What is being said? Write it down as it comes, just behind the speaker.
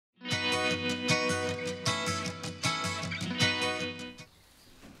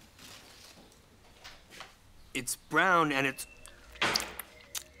It's brown and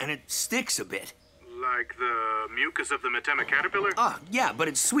it sticks a bit. Like the mucus of the Metema caterpillar? Ah, yeah, but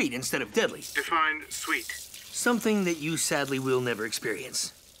it's sweet instead of deadly. Define sweet. Something that you sadly will never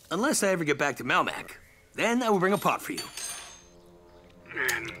experience. Unless I ever get back to Malmac. Then I will bring a pot for you.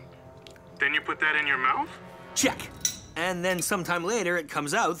 And then you put that in your mouth? Check. And then sometime later it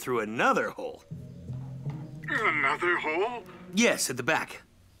comes out through another hole. Another hole? Yes, at the back.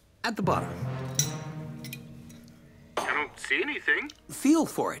 At the bottom. I don't see anything. Feel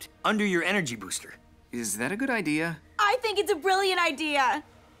for it, under your energy booster. Is that a good idea? I think it's a brilliant idea.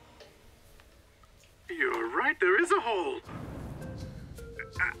 You're right, there is a hole.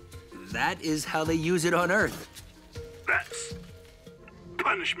 That is how they use it on Earth. That's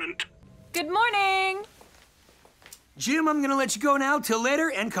punishment. Good morning. Jim, I'm gonna let you go now till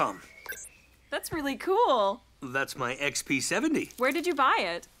later and come. That's really cool. That's my XP-70. Where did you buy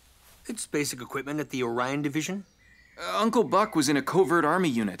it? It's basic equipment at the Orion Division. Uncle Buck was in a covert army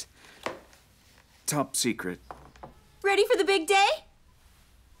unit. Top secret. Ready for the big day?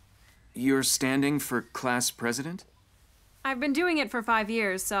 You're standing for class president? I've been doing it for 5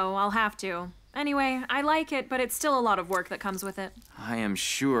 years, so I'll have to. Anyway, I like it, but it's still a lot of work that comes with it. I am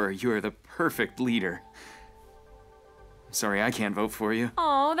sure you're the perfect leader. Sorry I can't vote for you.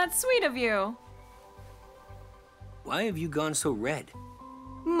 Oh, that's sweet of you. Why have you gone so red?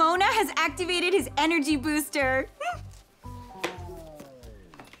 Mona has activated his energy booster.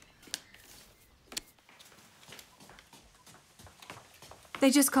 They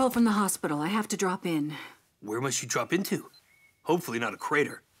just called from the hospital. I have to drop in. Where must you drop into? Hopefully not a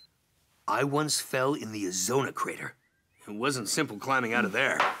crater. I once fell in the Azona crater. It wasn't simple climbing out of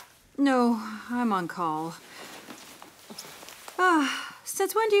there. No, I'm on call.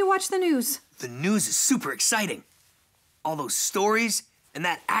 Since when do you watch the news? The news is super exciting. All those stories and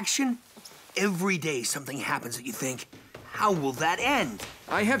that action. Every day something happens that you think, how will that end?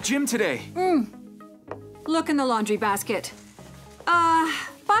 I have gym today. Look in the laundry basket.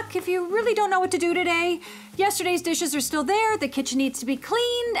 Buck, if you really don't know what to do today, yesterday's dishes are still there, the kitchen needs to be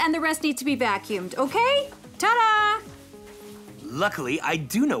cleaned, and the rest needs to be vacuumed, okay? Ta-da! Luckily, I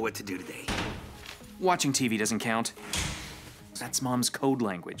do know what to do today. Watching TV doesn't count. That's Mom's code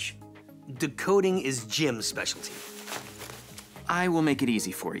language. Decoding is Jim's specialty. I will make it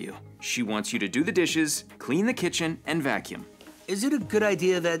easy for you. She wants you to do the dishes, clean the kitchen, and vacuum. Is it a good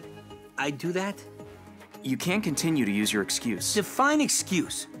idea that I do that? You can't continue to use your excuse. Define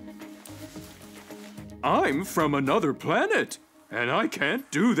excuse. I'm from another planet, and I can't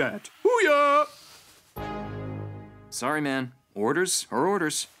do that. Hoo-yah! Sorry, man. Orders are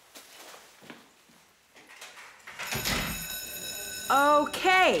orders.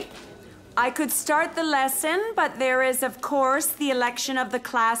 Okay. I could start the lesson, but there is, of course, the election of the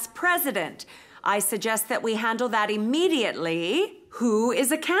class president. I suggest that we handle that immediately. Who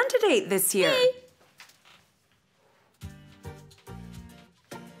is a candidate this year? Me.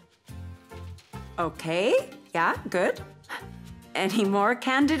 Okay, yeah, good. Any more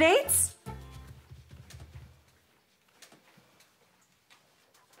candidates?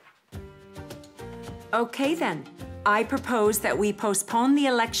 Okay then. I propose that we postpone the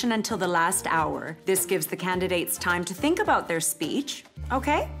election until the last hour. This gives the candidates time to think about their speech,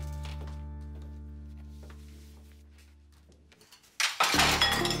 okay?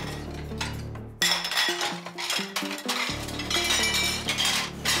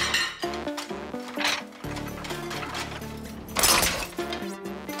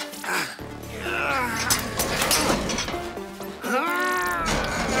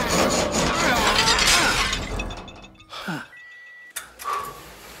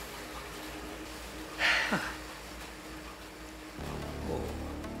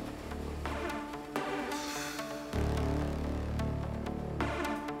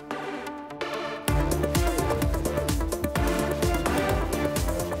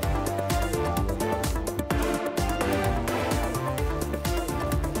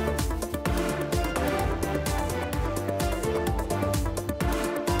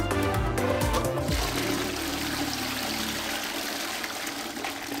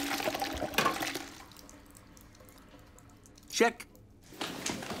 Check.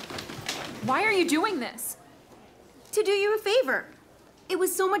 Why are you doing this? To do you a favor. It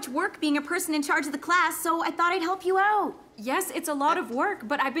was so much work being a person in charge of the class, so I thought I'd help you out. Yes, it's a lot of work,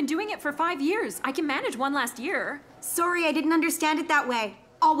 but I've been doing it for 5 years. I can manage one last year. Sorry, I didn't understand it that way.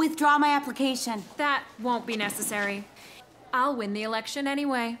 I'll withdraw my application. That won't be necessary. I'll win the election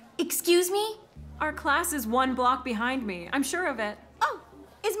anyway. Excuse me? Our class is 1 block behind me. I'm sure of it. Oh,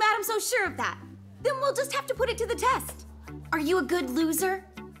 is Madam so sure of that? Then we'll just have to put it to the test. Are you a good loser?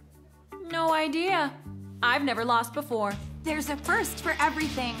 No idea. I've never lost before. There's a first for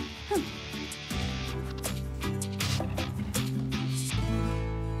everything.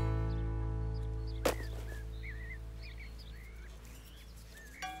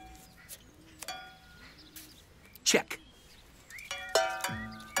 Check.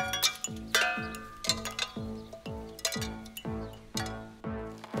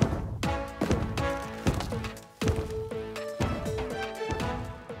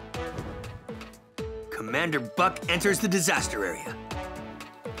 Commander Buck enters the disaster area.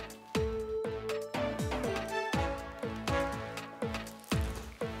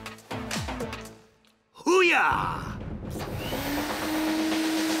 Hoo-yah!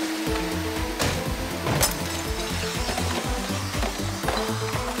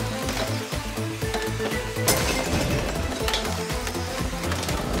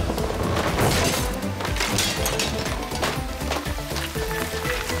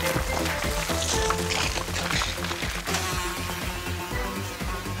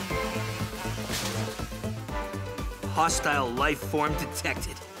 Hostile life form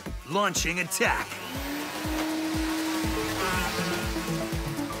detected. Launching attack.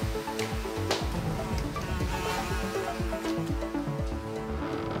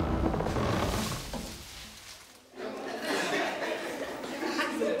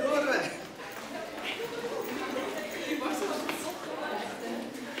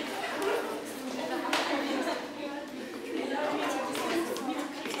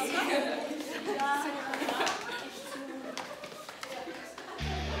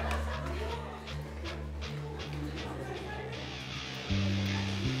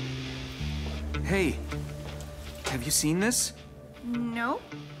 Hey, have you seen this? No.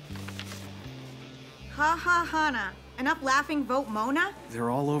 Ha ha, Hanna. Enough laughing, vote Mona? They're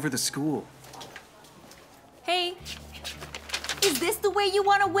all over the school. Hey, Is this the way you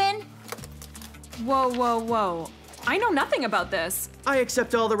want to win? whoa, whoa, whoa. I know nothing about this. I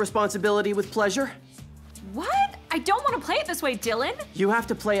accept all the responsibility with pleasure. What? I don't want to play it this way, Dylan. You have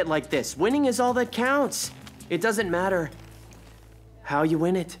to play it like this. Winning is all that counts. It doesn't matter how you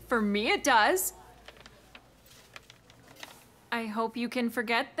win it. For me, it does. I hope you can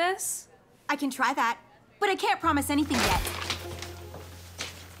forget this. I can try that, but I can't promise anything yet.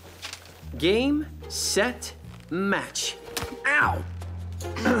 Game, set, match. Ow!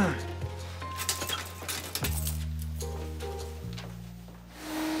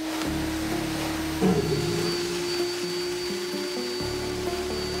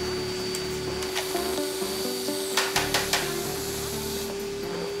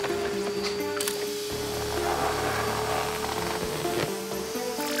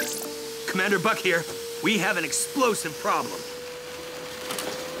 Commander Buck here. We have an explosive problem.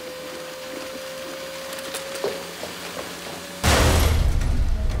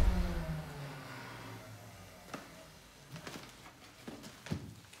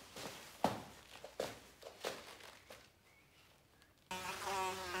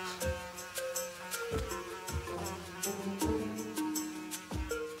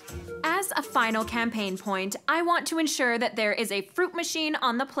 As a final campaign point, I want to ensure that there is a fruit machine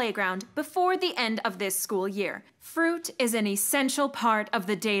on the playground before the end of this school year. Fruit is an essential part of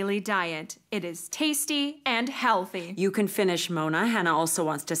the daily diet. It is tasty and healthy. You can finish, Mona. Hanna also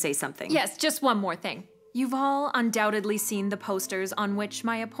wants to say something. Yes, just one more thing. You've all undoubtedly seen the posters on which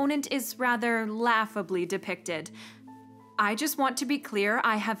my opponent is rather laughably depicted. I just want to be clear,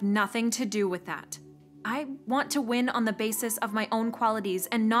 I have nothing to do with that. I want to win on the basis of my own qualities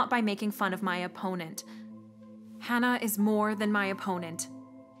and not by making fun of my opponent. Hanna is more than my opponent.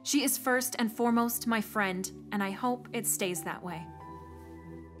 She is first and foremost my friend, and I hope it stays that way.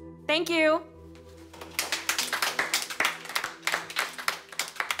 Thank you.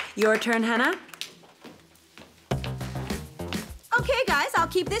 Your turn, Hanna. Okay, guys, I'll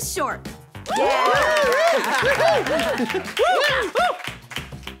keep this short.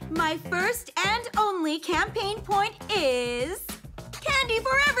 My first and only campaign point is candy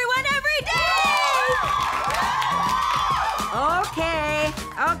for everyone every day!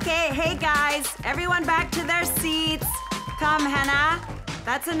 Okay. Hey, guys. Everyone back to their seats. Come, Hanna.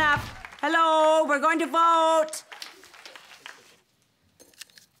 That's enough. Hello, we're going to vote.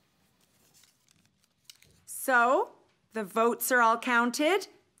 So, the votes are all counted.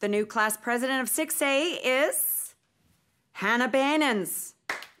 The new class president of 6A is Hanna Bannons.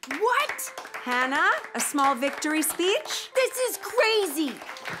 What? Hanna, a small victory speech? This is crazy!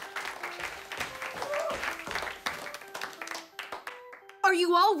 Are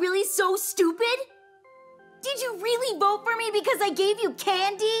you all really so stupid? Did you really vote for me because I gave you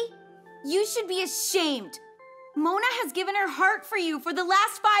candy? You should be ashamed. Mona has given her heart for you for the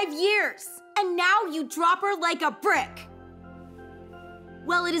last 5 years. and now you drop her like a brick.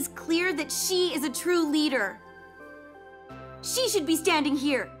 Well, it is clear that she is a true leader. She should be standing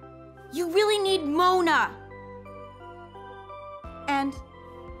here. You really need Mona. And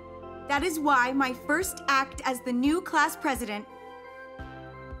that is why my first act as the new class president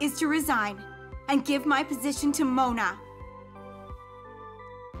is to resign and give my position to Mona.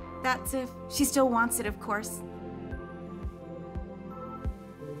 That's if she still wants it, of course.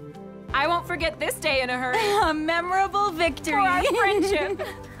 I won't forget this day in a hurry. A memorable victory. For our friendship.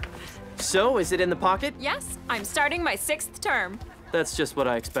 So, is it in the pocket? Yes, I'm starting my 6th term. That's just what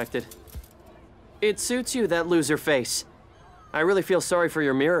I expected. It suits you, that loser face. I really feel sorry for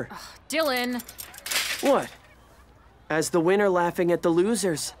your mirror. Dylan. What? As the winner laughing at the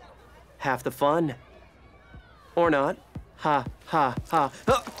losers. Half the fun. Or not. Ha, ha, ha.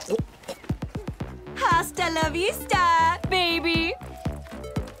 Hasta la vista, Baby.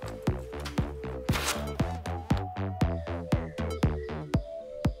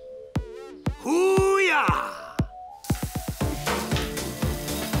 Hoo-yah!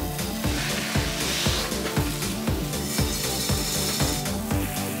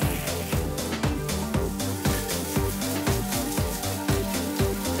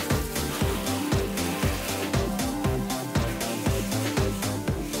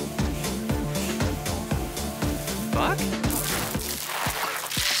 Buck?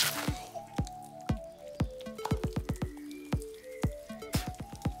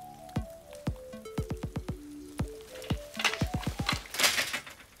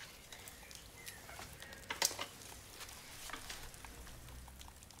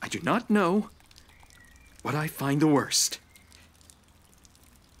 I do not know what I find the worst.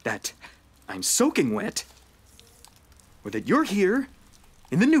 That I'm soaking wet, or that you're here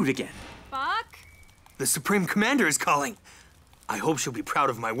in the nude again. Buck? The Supreme Commander is calling. I hope she'll be proud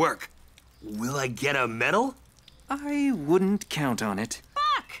of my work. Will I get a medal? I wouldn't count on it.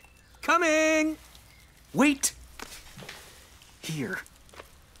 Buck! Coming! Wait! Here.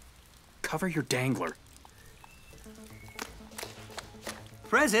 Cover your dangler.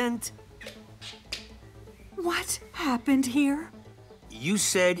 Present. What happened here? You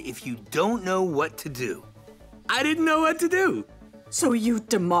said if you don't know what to do. I didn't know what to do. So you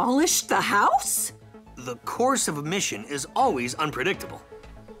demolished the house? The course of a mission is always unpredictable.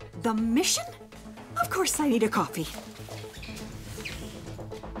 The mission? Of course I need a coffee.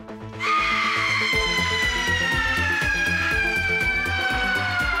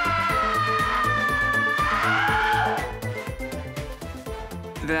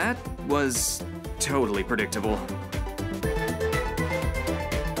 That was totally predictable.